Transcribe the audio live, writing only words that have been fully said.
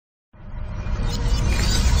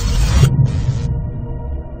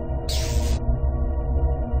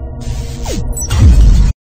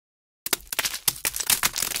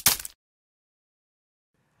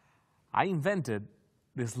I invented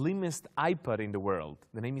the slimmest iPod in the world.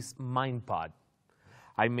 The name is Mindpod.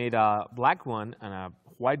 I made a black one and a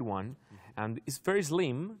white one, and it's very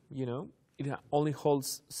slim, you know. It only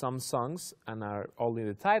holds some songs and are only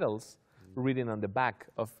the titles written on the back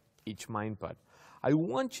of each Mindpod. I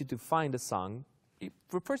want you to find a song.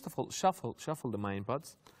 First of all, shuffle the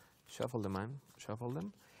Mindpods, shuffle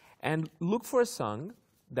them, and look for a song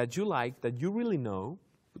that you like, that you really know.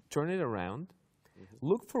 Turn it around.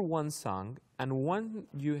 Look for one song, and when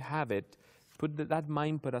you have it, put that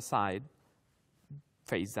Mindpod aside,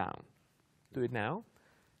 face down. Do it now.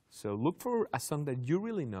 So look for a song that you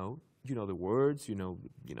really know. You know the words, you know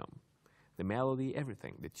the melody,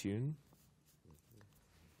 everything, the tune.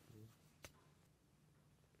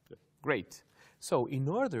 Great. So in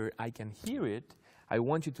order I can hear it, I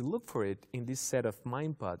want you to look for it in this set of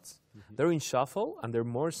Mindpods. They're in shuffle, and there are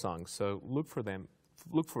more songs, so look for them.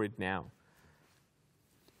 Look for it now.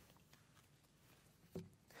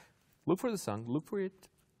 Look for the song, look for it,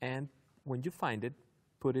 and when you find it,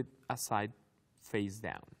 put it aside, face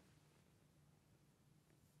down.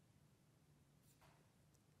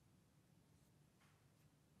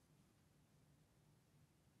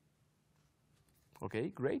 Okay,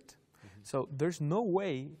 great. So there's no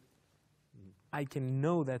way I can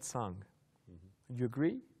know that song. You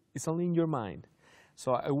agree? It's only in your mind.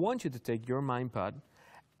 So I want you to take your Mindpod,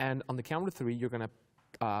 and on the count of 3, you're going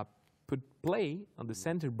to put play on the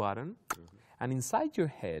center button, and inside your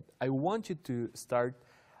head, I want you to start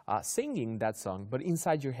singing that song, but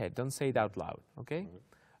inside your head. Don't say it out loud, okay?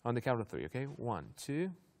 On the count of 3, okay? 1,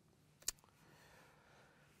 2.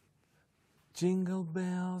 Jingle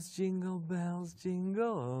bells, jingle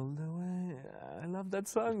all the way. I love that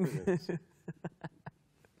song.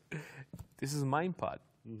 This is Mindpod.